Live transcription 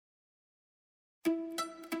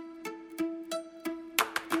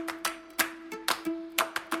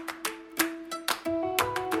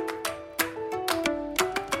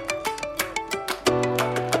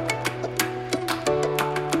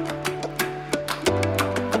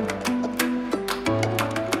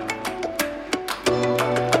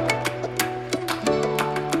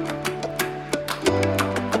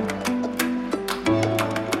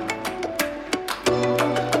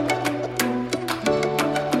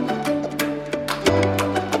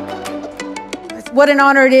What an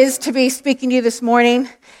honor it is to be speaking to you this morning.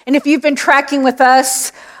 And if you've been tracking with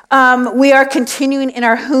us, we are continuing in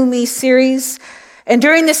our Who Me series. And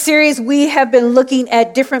during this series, we have been looking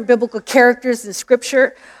at different biblical characters in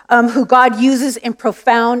Scripture who God uses in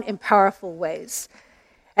profound and powerful ways.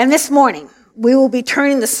 And this morning, we will be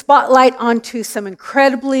turning the spotlight onto some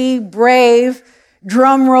incredibly brave,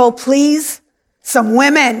 drum roll please, some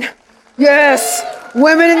women. Yes,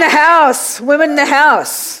 women in the house, women in the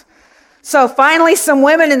house. So finally, some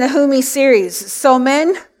women in the Who Me series. So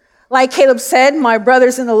men, like Caleb said, my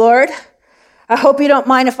brothers in the Lord, I hope you don't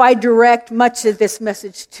mind if I direct much of this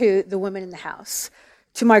message to the women in the house,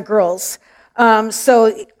 to my girls.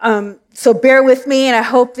 So bear with me, and I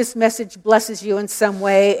hope this message blesses you in some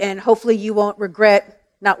way, and hopefully you won't regret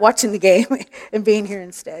not watching the game and being here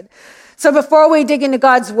instead. So before we dig into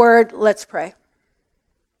God's word, let's pray.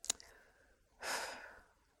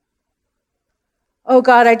 Oh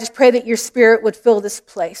God, I just pray that your spirit would fill this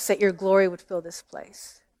place, that your glory would fill this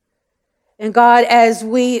place. And God, as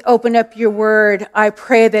we open up your word, I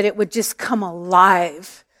pray that it would just come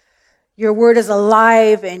alive. Your word is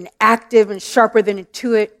alive and active and sharper than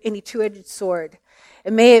any two-edged sword.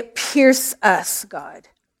 And may it pierce us, God.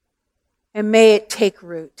 And may it take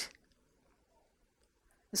root.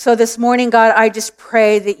 So this morning, God, I just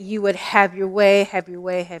pray that you would have your way, have your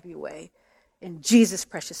way, have your way. In Jesus'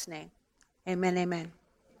 precious name. Amen, amen.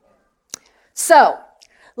 So,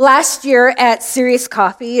 last year at Serious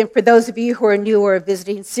Coffee, and for those of you who are new or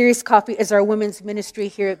visiting, Serious Coffee is our women's ministry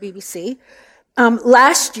here at BBC.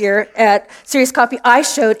 Last year at Serious Coffee, I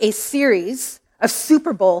showed a series of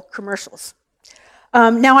Super Bowl commercials.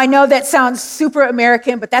 Now, I know that sounds super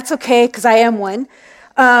American, but that's okay because I am one.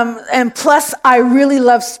 And plus, I really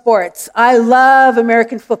love sports. I love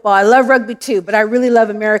American football. I love rugby too, but I really love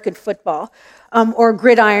American football. Or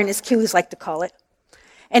gridiron, as Kiwis like to call it.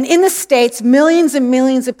 And in the States, millions and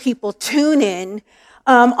millions of people tune in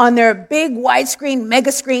on their big widescreen,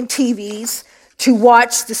 mega screen TVs to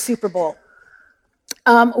watch the Super Bowl,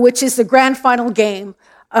 which is the grand final game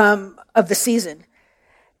of the season.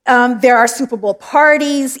 There are Super Bowl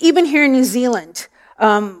parties, even here in New Zealand,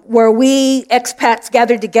 where we expats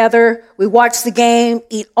gather together, we watch the game,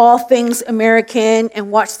 eat all things American, and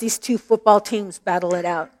watch these two football teams battle it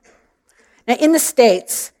out. Now, in the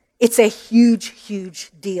States, it's a huge, huge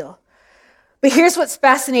deal. But here's what's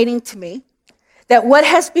fascinating to me, that what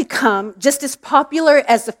has become just as popular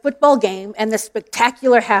as the football game and the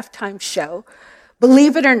spectacular halftime show,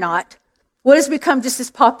 believe it or not, what has become just as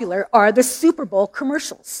popular are the Super Bowl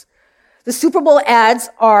commercials. The Super Bowl ads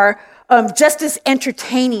are just as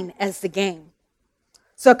entertaining as the game.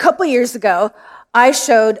 So a couple of years ago,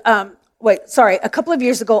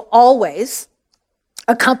 Always,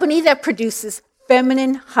 a company that produces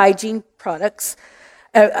feminine hygiene products,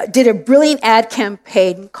 did a brilliant ad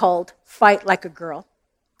campaign called Like a Girl.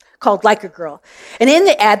 And in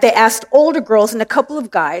the ad, they asked older girls and a couple of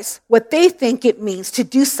guys what they think it means to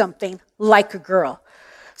do something like a girl.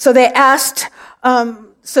 So they asked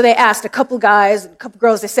a couple of guys and a couple of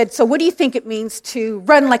girls, they said, so what do you think it means to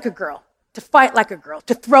run like a girl, to fight like a girl,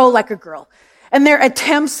 to throw like a girl? And their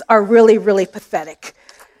attempts are really, really pathetic.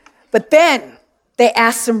 But then they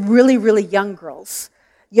asked some really, really young girls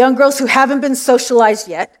who haven't been socialized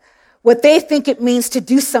yet, what they think it means to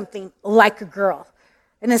do something like a girl.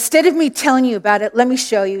 And instead of me telling you about it, let me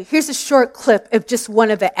show you. Here's a short clip of just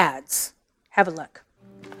one of the ads. Have a look.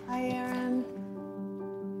 Hi, Erin.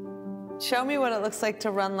 Show me what it looks like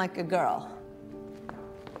to run like a girl.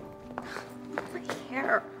 My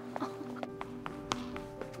hair.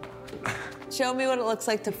 Show me what it looks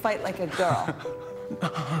like to fight like a girl.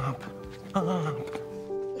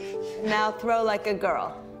 Now throw like a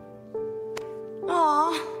girl.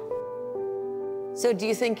 Aw. So do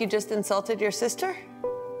you think you just insulted your sister?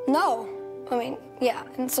 No. I mean, yeah,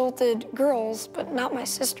 insulted girls, but not my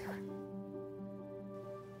sister.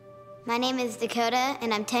 My name is Dakota,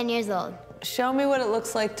 and I'm 10 years old. Show me what it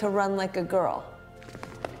looks like to run like a girl.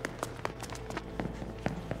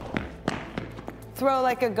 Throw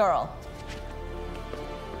like a girl.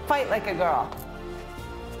 Fight like a girl.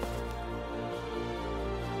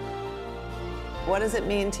 What does it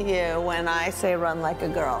mean to you when I say run like a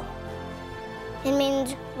girl? It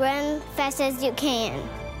means run fast as you can.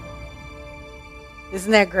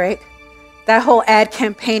 Isn't that great? That whole ad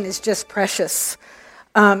campaign is just precious.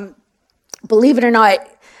 Believe it or not,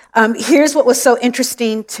 here's what was so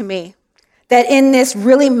interesting to me, that in this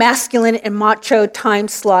really masculine and macho time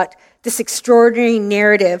slot, this extraordinary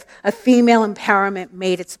narrative of female empowerment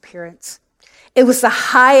made its appearance. It was the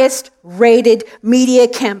highest rated media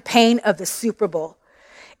campaign of the Super Bowl.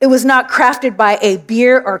 It was not crafted by a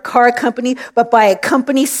beer or car company, but by a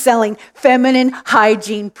company selling feminine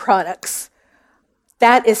hygiene products.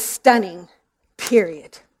 That is stunning,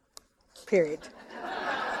 period. Period.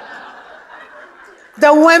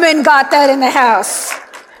 The women got that in the house.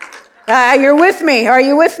 You're with me. Are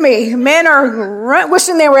you with me? Men are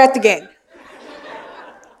wishing they were at the game.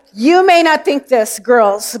 You may not think this,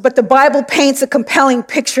 girls, but the Bible paints a compelling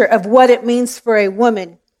picture of what it means for a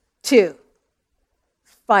woman to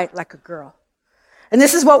fight like a girl. And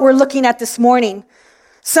this is what we're looking at this morning.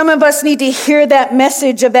 Some of us need to hear that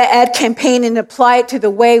message of that ad campaign and apply it to the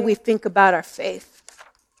way we think about our faith.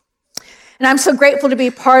 And I'm so grateful to be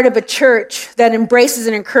part of a church that embraces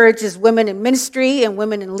and encourages women in ministry and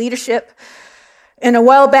women in leadership. And a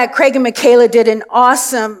while back, Craig and Michaela did an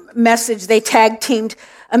awesome message. They tag-teamed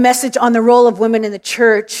a message on the role of women in the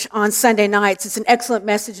church on Sunday nights. It's an excellent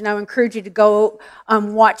message, and I would encourage you to go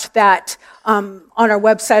watch that on our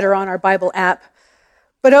website or on our Bible app.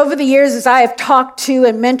 But over the years, as I have talked to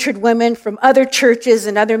and mentored women from other churches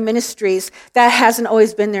and other ministries, that hasn't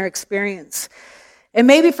always been their experience. And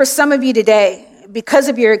maybe for some of you today, because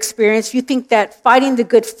of your experience, you think that fighting the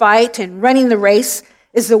good fight and running the race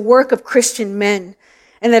is the work of Christian men,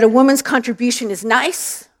 and that a woman's contribution is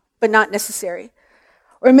nice, but not necessary.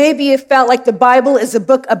 Or maybe you felt like the Bible is a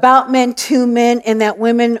book about men to men, and that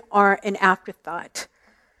women are an afterthought.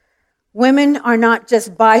 Women are not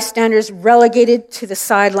just bystanders relegated to the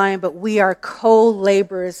sideline, but we are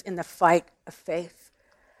co-laborers in the fight of faith.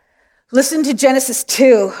 Listen to Genesis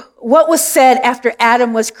 2. What was said after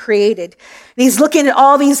Adam was created? And he's looking at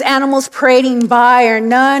all these animals parading by,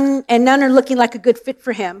 none are looking like a good fit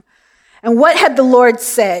for him. And what had the Lord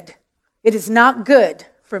said? It is not good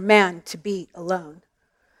for man to be alone.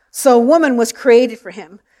 So a woman was created for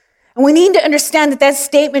him. And we need to understand that that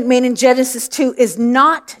statement made in Genesis 2 is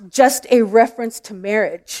not just a reference to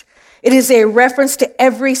marriage. It is a reference to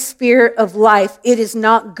every sphere of life. It is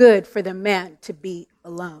not good for the man to be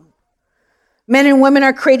alone. Men and women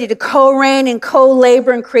are created to co-reign and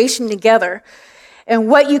co-labor in creation together. And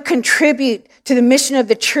what you contribute to the mission of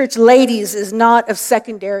the church, ladies, is not of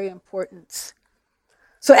secondary importance.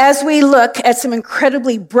 So as we look at some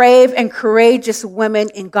incredibly brave and courageous women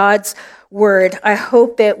in God's word, I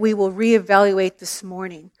hope that we will reevaluate this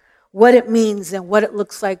morning what it means and what it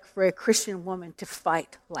looks like for a Christian woman to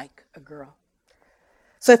fight like a girl.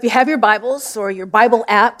 So if you have your Bibles or your Bible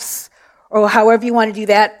apps, or however you want to do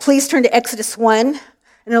that, please turn to Exodus 1, and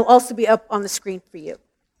it'll also be up on the screen for you.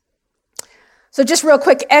 So just real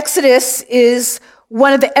quick, Exodus is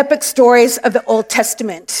one of the epic stories of the Old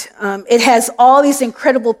Testament. It has all these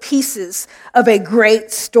incredible pieces of a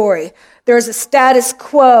great story. There is a status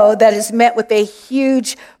quo that is met with a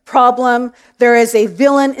huge problem. There is a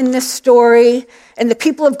villain in this story, and the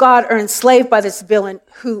people of God are enslaved by this villain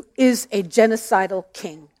who is a genocidal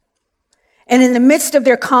king. And in the midst of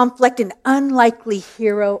their conflict, an unlikely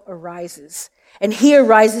hero arises. And he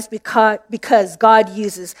arises because God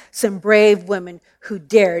uses some brave women who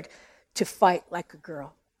dared to fight like a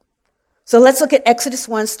girl. So let's look at Exodus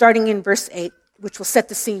 1, starting in verse 8, which will set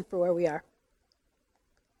the scene for where we are.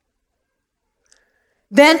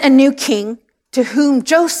 Then a new king, to whom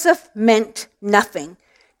Joseph meant nothing,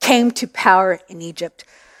 came to power in Egypt.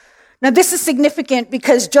 Now this is significant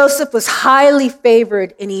because Joseph was highly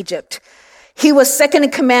favored in Egypt. He was second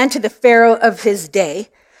in command to the Pharaoh of his day,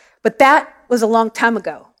 but that was a long time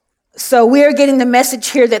ago. So we are getting the message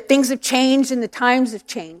here that things have changed and the times have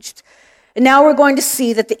changed. And now we're going to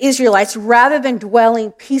see that the Israelites, rather than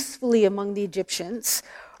dwelling peacefully among the Egyptians,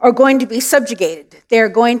 are going to be subjugated. They are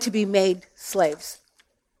going to be made slaves.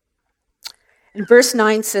 And verse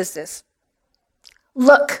 9 says this,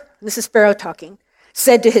 "Look," this is Pharaoh talking,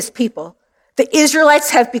 "said to his people, the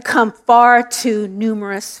Israelites have become far too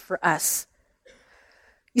numerous for us."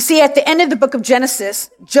 You see, at the end of the book of Genesis,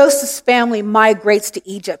 Joseph's family migrates to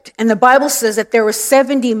Egypt. And the Bible says that there were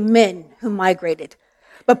 70 men who migrated.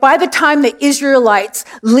 But by the time the Israelites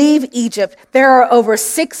leave Egypt, there are over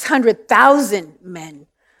 600,000 men.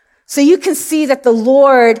 So you can see that the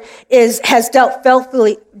Lord has dealt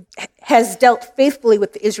faithfully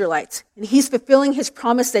with the Israelites. And he's fulfilling his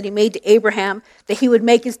promise that he made to Abraham, that he would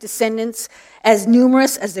make his descendants as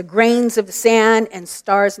numerous as the grains of the sand and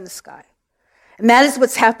stars in the sky. And that is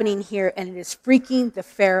what's happening here, and it is freaking the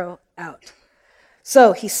Pharaoh out.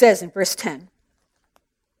 So he says in verse 10,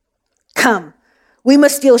 "Come, we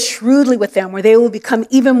must deal shrewdly with them, or they will become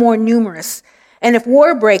even more numerous. And if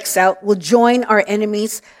war breaks out, we'll join our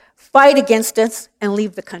enemies, fight against us, and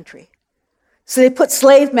leave the country." So they put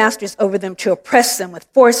slave masters over them to oppress them with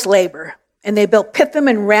forced labor, and they built Pithom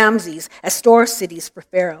and Ramses as store cities for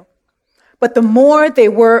Pharaoh. But the more they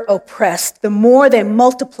were oppressed, the more they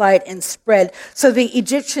multiplied and spread. So the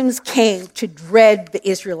Egyptians came to dread the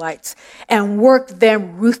Israelites and worked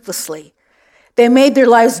them ruthlessly. They made their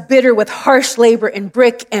lives bitter with harsh labor in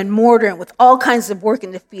brick and mortar and with all kinds of work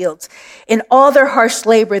in the fields. In all their harsh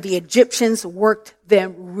labor, the Egyptians worked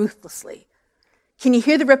them ruthlessly. Can you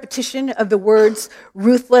hear the repetition of the words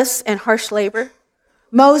ruthless and harsh labor?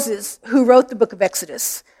 Moses, who wrote the book of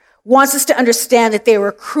Exodus, wants us to understand that they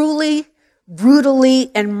were cruelly,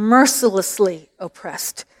 brutally, and mercilessly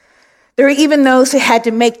oppressed. There were even those who had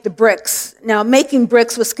to make the bricks. Now, making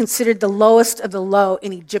bricks was considered the lowest of the low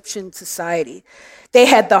in Egyptian society. They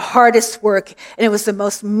had the hardest work, and it was the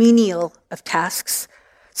most menial of tasks.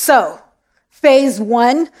 So, phase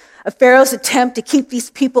 1 of Pharaoh's attempt to keep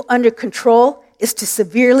these people under control is to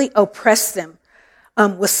severely oppress them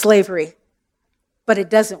with slavery. But it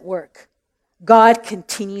doesn't work. God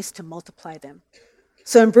continues to multiply them.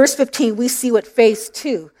 So in verse 15, we see what phase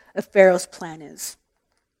 2 of Pharaoh's plan is.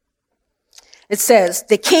 It says,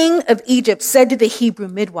 the king of Egypt said to the Hebrew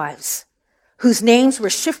midwives, whose names were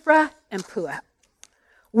Shiphrah and Puah,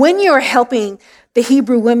 when you are helping the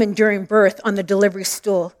Hebrew women during birth on the delivery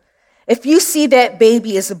stool, if you see that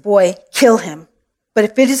baby is a boy, kill him. But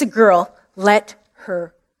if it is a girl, let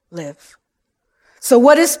her live. So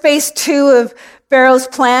what is phase 2 of Pharaoh's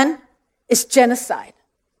plan? It's genocide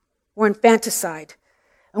or infanticide.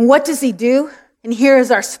 And what does he do? And here is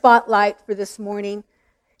our spotlight for this morning.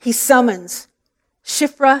 He summons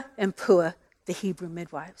Shiphrah and Puah, the Hebrew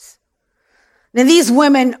midwives. Now these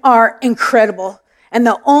women are incredible and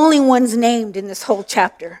the only ones named in this whole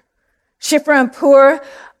chapter. Shiphrah and Puah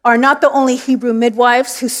are not the only Hebrew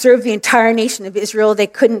midwives who served the entire nation of Israel. They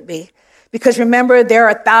couldn't be. Because remember, there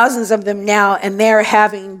are thousands of them now, and they're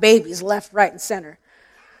having babies left, right, and center.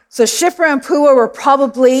 So Shiphrah and Puah were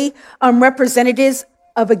probably representatives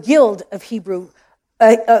of a guild of Hebrew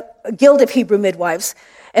midwives,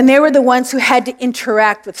 and they were the ones who had to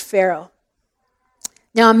interact with Pharaoh.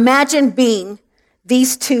 Now imagine being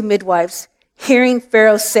these two midwives, hearing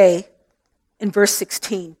Pharaoh say in verse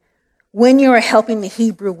 16, when you are helping the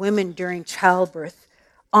Hebrew women during childbirth,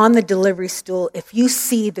 on the delivery stool, if you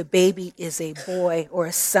see the baby is a boy or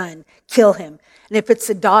a son, kill him. And if it's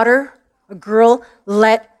a daughter, a girl,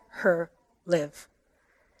 let her live.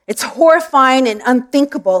 It's horrifying and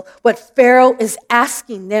unthinkable what Pharaoh is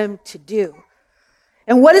asking them to do.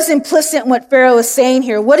 And what is implicit in what Pharaoh is saying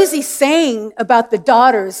here? What is he saying about the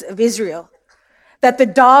daughters of Israel? That the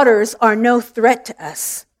daughters are no threat to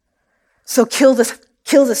us. So kill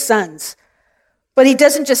the sons. But he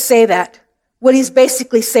doesn't just say that. What he's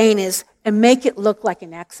basically saying is, and make it look like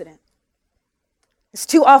an accident. It's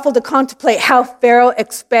too awful to contemplate how Pharaoh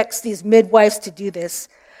expects these midwives to do this.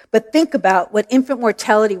 But think about what infant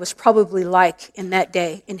mortality was probably like in that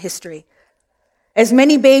day in history. As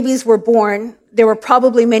many babies were born, there were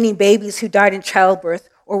probably many babies who died in childbirth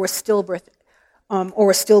or were stillborn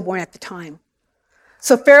at the time.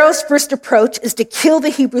 So Pharaoh's first approach is to kill the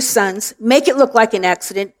Hebrew sons, make it look like an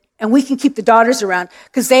accident, and we can keep the daughters around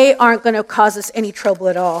because they aren't going to cause us any trouble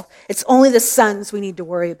at all. It's only the sons we need to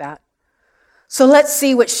worry about. So let's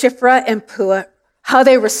see what Shiphrah and Puah, how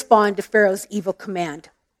they respond to Pharaoh's evil command.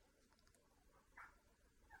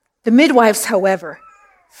 The midwives, however,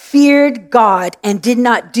 feared God and did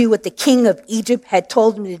not do what the king of Egypt had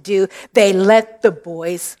told them to do. They let the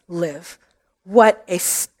boys live. What a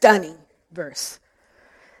stunning verse.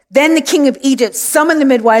 Then the king of Egypt summoned the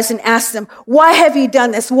midwives and asked them, why have you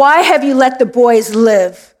done this? Why have you let the boys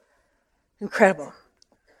live? Incredible.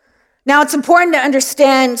 Now, it's important to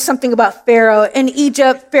understand something about Pharaoh. In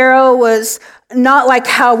Egypt, Pharaoh was not like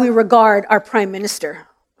how we regard our prime minister.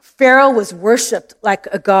 Pharaoh was worshipped like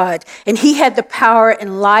a god, and he had the power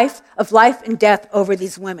of life and death over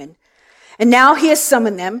these women. And now he has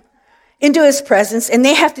summoned them into his presence, and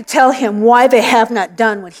they have to tell him why they have not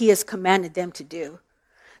done what he has commanded them to do.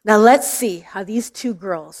 Now let's see how these two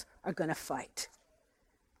girls are going to fight.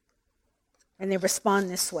 And they respond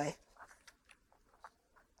this way.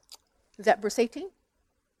 Is that verse 18?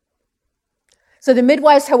 So the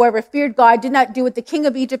midwives, however, feared God, did not do what the king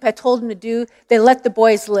of Egypt had told them to do. They let the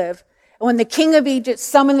boys live. And when the king of Egypt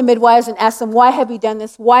summoned the midwives and asked them, why have you done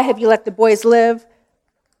this? Why have you let the boys live?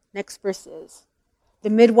 Next verse is, the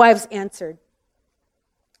midwives answered,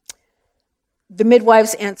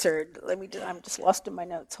 I'm just lost in my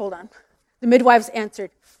notes. Hold on. The midwives answered,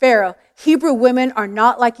 Pharaoh, Hebrew women are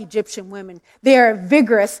not like Egyptian women. They are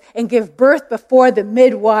vigorous and give birth before the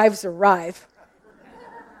midwives arrive.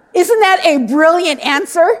 Isn't that a brilliant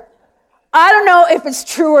answer? I don't know if it's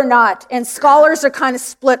true or not, and scholars are kind of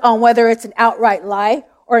split on whether it's an outright lie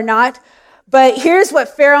or not. But here's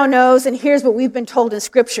what Pharaoh knows, and here's what we've been told in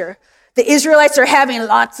Scripture. The Israelites are having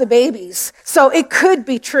lots of babies, so it could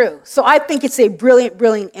be true. So I think it's a brilliant,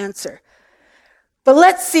 brilliant answer. But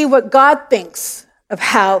let's see what God thinks of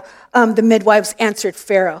how the midwives answered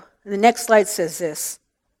Pharaoh. And the next slide says this,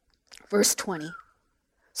 verse 20.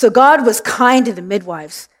 So God was kind to the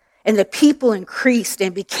midwives, and the people increased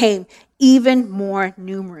and became even more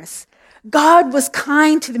numerous. God was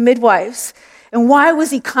kind to the midwives. And why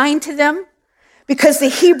was he kind to them? Because the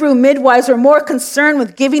Hebrew midwives were more concerned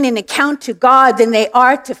with giving an account to God than they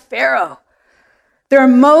are to Pharaoh. Their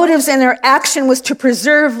motives and their action was to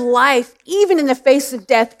preserve life, even in the face of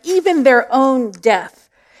death, even their own death.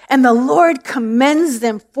 And the Lord commends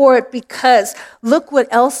them for it because look what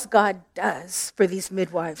else God does for these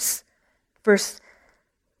midwives.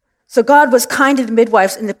 So God was kind to the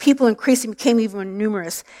midwives, and the people increased and became even more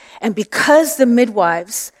numerous. And because the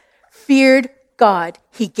midwives feared God,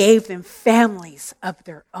 he gave them families of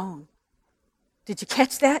their own. Did you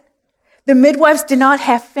catch that? The midwives did not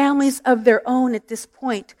have families of their own at this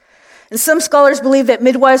point. And some scholars believe that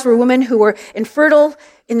midwives were women who were infertile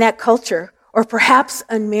in that culture, or perhaps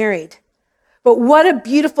unmarried. But what a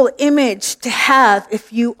beautiful image to have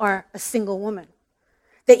if you are a single woman.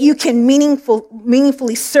 That you can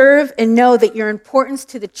meaningfully serve and know that your importance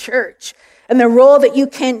to the church and the role that you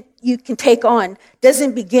can take on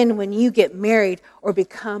doesn't begin when you get married or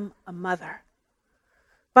become a mother.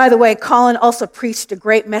 By the way, Colin also preached a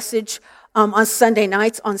great message on Sunday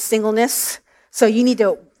nights on singleness. So you need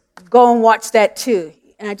to go and watch that too.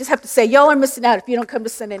 And I just have to say, y'all are missing out if you don't come to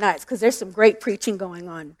Sunday nights because there's some great preaching going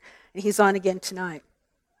on. And he's on again tonight.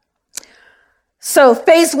 So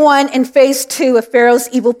phase 1 and phase 2 of Pharaoh's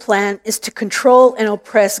evil plan is to control and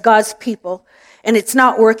oppress God's people. And it's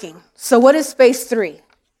not working. So what is phase 3?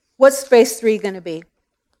 What's phase 3 going to be?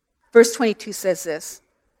 Verse 22 says this.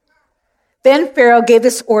 Then Pharaoh gave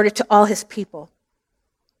this order to all his people.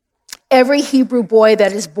 Every Hebrew boy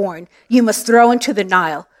that is born, you must throw into the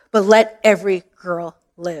Nile, but let every girl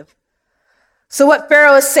live. So what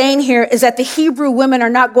Pharaoh is saying here is that the Hebrew women are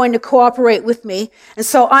not going to cooperate with me. And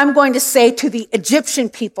so I'm going to say to the Egyptian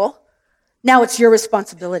people, now it's your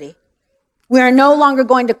responsibility. We are no longer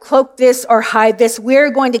going to cloak this or hide this.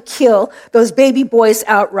 We're going to kill those baby boys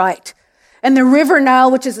outright. And the river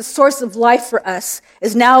Nile, which is a source of life for us,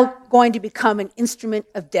 is now going to become an instrument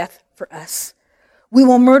of death for us. We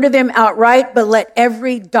will murder them outright, but let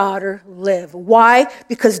every daughter live. Why?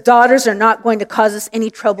 Because daughters are not going to cause us any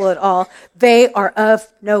trouble at all. They are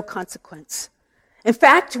of no consequence. In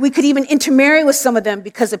fact, we could even intermarry with some of them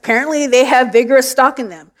because apparently they have vigorous stock in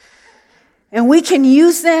them. And we can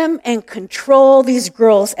use them and control these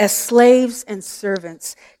girls as slaves and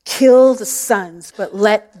servants. Kill the sons, but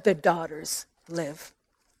let the daughters live.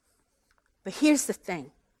 But here's the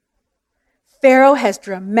thing. Pharaoh has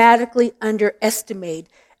dramatically underestimated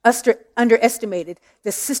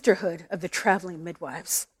the sisterhood of the traveling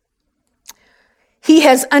midwives. He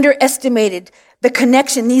has underestimated the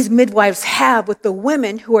connection these midwives have with the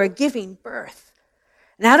women who are giving birth.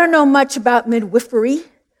 And I don't know much about midwifery,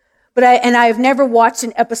 but I've never watched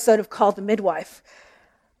an episode of Call the Midwife.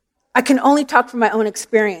 I can only talk from my own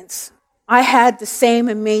experience. I had the same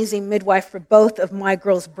amazing midwife for both of my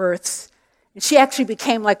girls' births. And she actually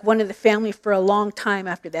became like one of the family for a long time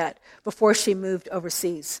after that, before she moved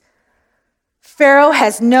overseas. Pharaoh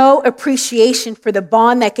has no appreciation for the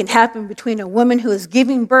bond that can happen between a woman who is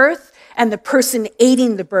giving birth and the person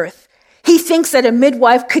aiding the birth. He thinks that a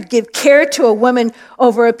midwife could give care to a woman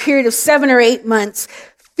over a period of 7 or 8 months,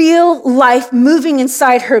 feel life moving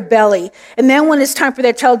inside her belly, and then when it's time for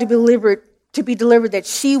that child to be delivered, that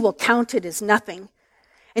she will count it as nothing.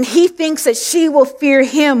 And he thinks that she will fear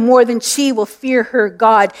him more than she will fear her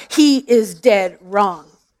God. He is dead wrong.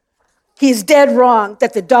 He is dead wrong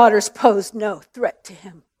that the daughters pose no threat to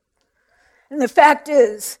him. And the fact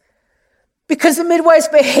is, because the midwives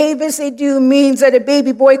behave as they do means that a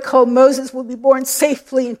baby boy called Moses will be born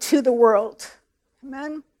safely into the world.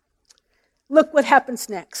 Amen? Look what happens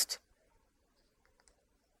next.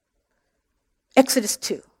 Exodus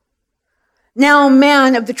 2. Now a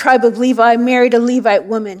man of the tribe of Levi married a Levite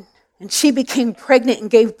woman, and she became pregnant and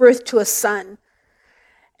gave birth to a son.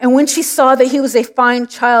 And when she saw that he was a fine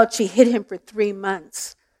child, she hid him for 3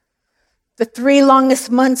 months. The 3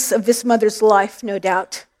 longest months of this mother's life, no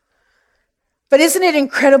doubt. But isn't it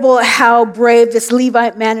incredible how brave this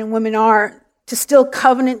Levite man and women are to still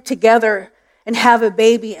covenant together and have a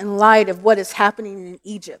baby in light of what is happening in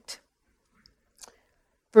Egypt?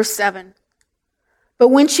 Verse 7. But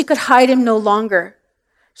when she could hide him no longer,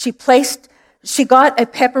 she got a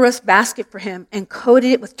papyrus basket for him and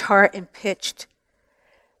coated it with tar and pitch.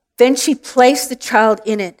 Then she placed the child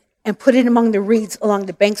in it and put it among the reeds along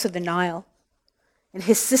the banks of the Nile. And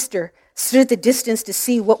his sister stood at the distance to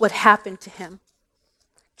see what would happen to him.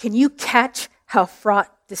 Can you catch how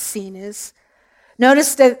fraught this scene is?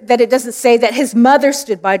 Notice that it doesn't say that his mother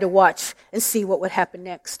stood by to watch and see what would happen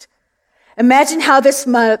next. Imagine how this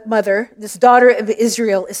mother, this daughter of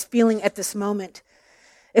Israel, is feeling at this moment.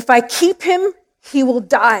 If I keep him, he will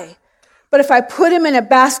die. But if I put him in a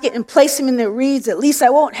basket and place him in the reeds, at least I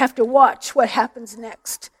won't have to watch what happens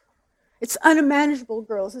next. It's unimaginable,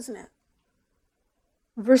 girls, isn't it?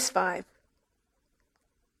 Verse 5.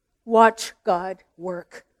 Watch God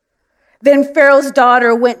work. Then Pharaoh's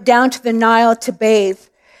daughter went down to the Nile to bathe,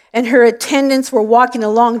 and her attendants were walking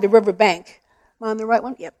along the riverbank. Am I on the right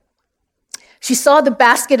one? Yep. She saw the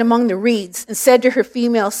basket among the reeds and said to her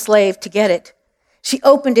female slave to get it. She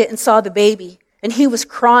opened it and saw the baby, and he was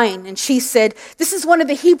crying, and she said, "This is one of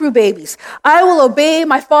the Hebrew babies. I will obey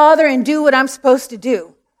my father and do what I'm supposed to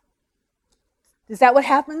do." Is that what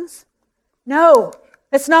happens? No,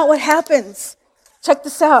 that's not what happens. Check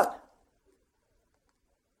this out.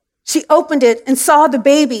 She opened it and saw the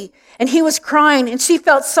baby, and he was crying, and she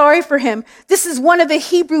felt sorry for him. "This is one of the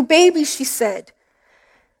Hebrew babies," she said.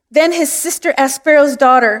 Then his sister asked Pharaoh's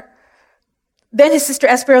daughter,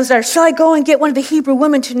 "Shall I go and get one of the Hebrew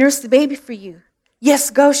women to nurse the baby for you?" "Yes,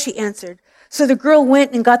 go," she answered. So the girl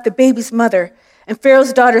went and got the baby's mother, and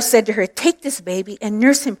Pharaoh's daughter said to her, "Take this baby and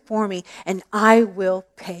nurse him for me, and I will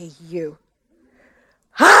pay you."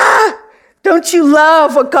 Don't you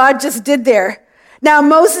love what God just did there? Now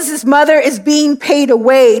Moses' mother is being paid a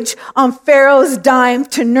wage on Pharaoh's dime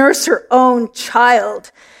to nurse her own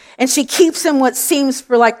child. And she keeps him what seems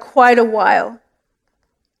for like quite a while.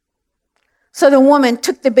 So the woman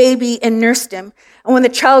took the baby and nursed him. And when the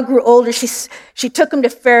child grew older, she took him to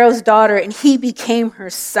Pharaoh's daughter, and he became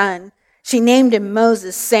her son. She named him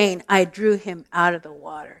Moses, saying, "I drew him out of the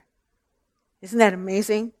water." Isn't that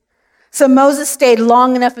amazing? So Moses stayed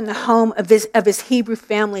long enough in the home of his Hebrew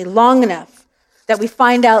family, long enough that we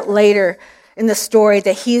find out later in the story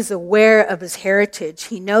that he is aware of his heritage.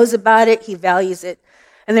 He knows about it, he values it.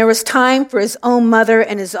 And there was time for his own mother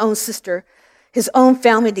and his own sister, his own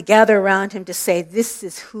family to gather around him to say, "This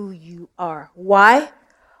is who you are." Why?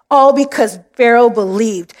 All because Pharaoh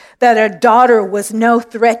believed that a daughter was no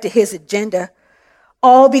threat to his agenda.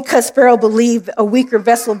 All because Pharaoh believed a weaker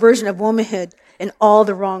vessel version of womanhood in all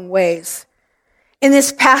the wrong ways. In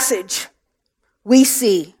this passage, we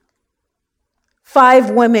see 5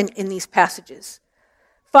 women in these passages.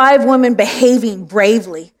 5 women behaving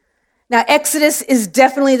bravely. Now, Exodus is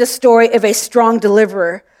definitely the story of a strong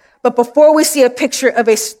deliverer. But before we see a picture of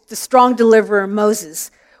the strong deliverer,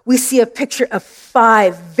 Moses, we see a picture of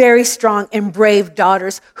 5 very strong and brave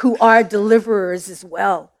daughters who are deliverers as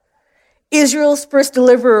well. Israel's first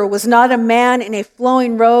deliverer was not a man in a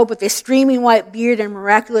flowing robe with a streaming white beard and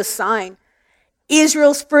miraculous sign.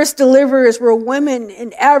 Israel's first deliverers were women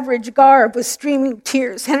in average garb with streaming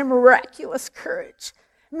tears and a miraculous courage.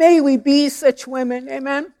 May we be such women,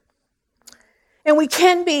 amen? And we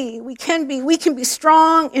can be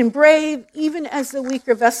strong and brave even as the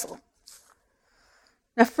weaker vessel.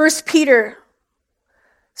 Now, 1 Peter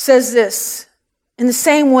says this, in the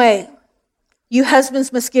same way, you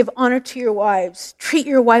husbands must give honor to your wives. Treat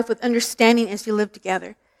your wife with understanding as you live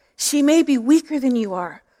together. She may be weaker than you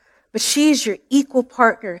are, but she is your equal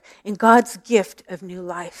partner in God's gift of new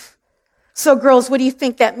life. So girls, what do you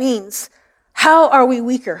think that means? How are we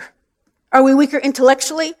weaker? Are we weaker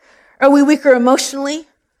intellectually? Are we weaker emotionally?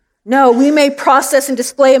 No, we may process and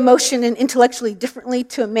display emotion and intellectually differently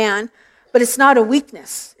to a man, but it's not a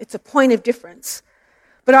weakness. It's a point of difference.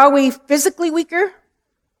 But are we physically weaker?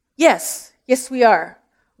 Yes, we are.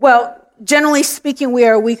 Well, generally speaking, we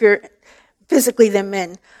are weaker physically than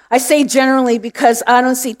men. I say generally because I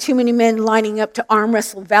don't see too many men lining up to arm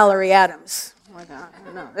wrestle Valerie Adams.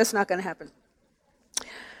 No, that's not going to happen.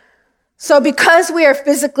 So because we are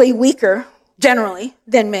physically weaker, generally,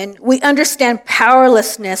 than men, we understand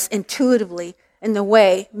powerlessness intuitively in the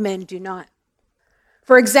way men do not.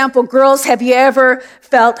 For example, girls, have you ever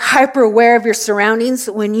felt hyper aware of your surroundings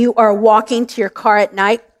when you are walking to your car at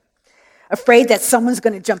night, afraid that someone's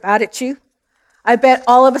going to jump out at you? I bet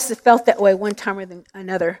all of us have felt that way one time or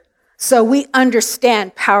another. So we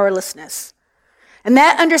understand powerlessness. And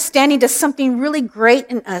that understanding does something really great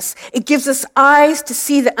in us. It gives us eyes to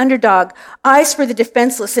see the underdog, eyes for the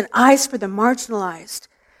defenseless, and eyes for the marginalized.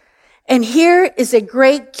 And here is a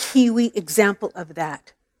great Kiwi example of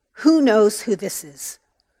that. Who knows who this is?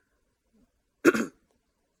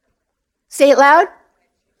 Say it loud.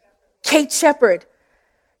 Kate Shepherd.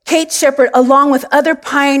 Kate Shepherd, along with other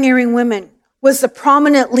pioneering women, was the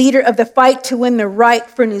prominent leader of the fight to win the right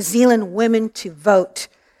for New Zealand women to vote.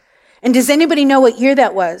 And does anybody know what year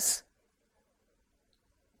that was?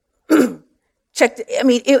 The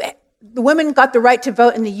women got the right to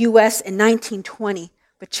vote in the U.S. in 1920.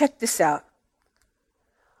 But check this out.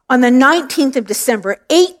 On the 19th of December,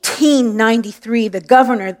 1893, the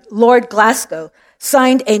governor, Lord Glasgow,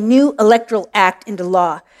 signed a new electoral act into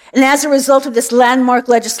law. And as a result of this landmark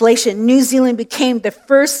legislation, New Zealand became the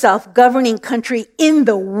first self-governing country in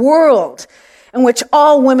the world in which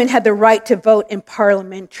all women had the right to vote in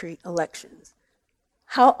parliamentary elections.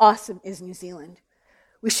 How awesome is New Zealand?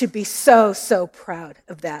 We should be so, so proud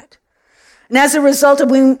of that. And as a result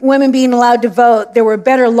of women being allowed to vote, there were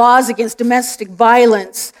better laws against domestic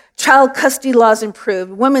violence, child custody laws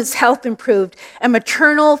improved, women's health improved, and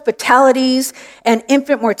maternal fatalities and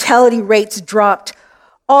infant mortality rates dropped.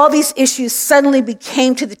 All these issues suddenly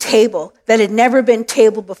became to the table that had never been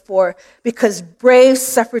tabled before because brave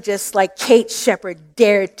suffragists like Kate Shepherd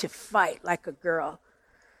dared to fight like a girl.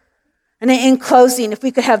 And in closing, if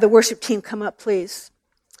we could have the worship team come up, please.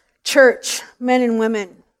 Church, men and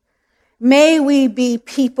women, may we be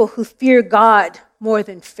people who fear God more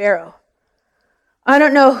than Pharaoh. I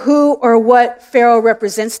don't know who or what Pharaoh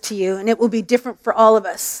represents to you, and it will be different for all of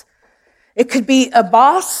us. It could be a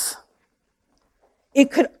boss.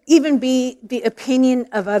 It could even be the opinion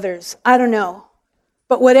of others. I don't know.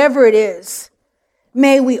 But whatever it is,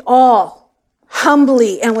 may we all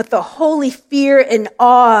humbly and with the holy fear and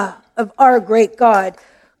awe of our great God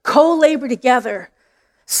co-labor together,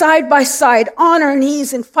 side by side, on our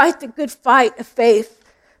knees, and fight the good fight of faith.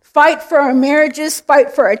 Fight for our marriages,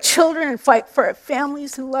 fight for our children, and fight for our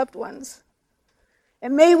families and loved ones.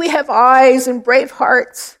 And may we have eyes and brave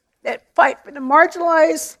hearts that fight for the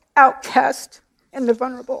marginalized, outcast, and the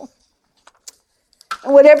vulnerable.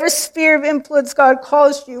 And whatever sphere of influence God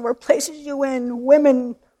calls you or places you in,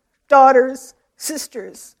 women, daughters,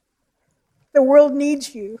 sisters, the world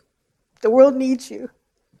needs you. The world needs you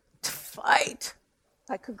to fight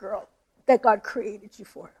like a girl that God created you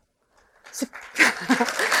for. So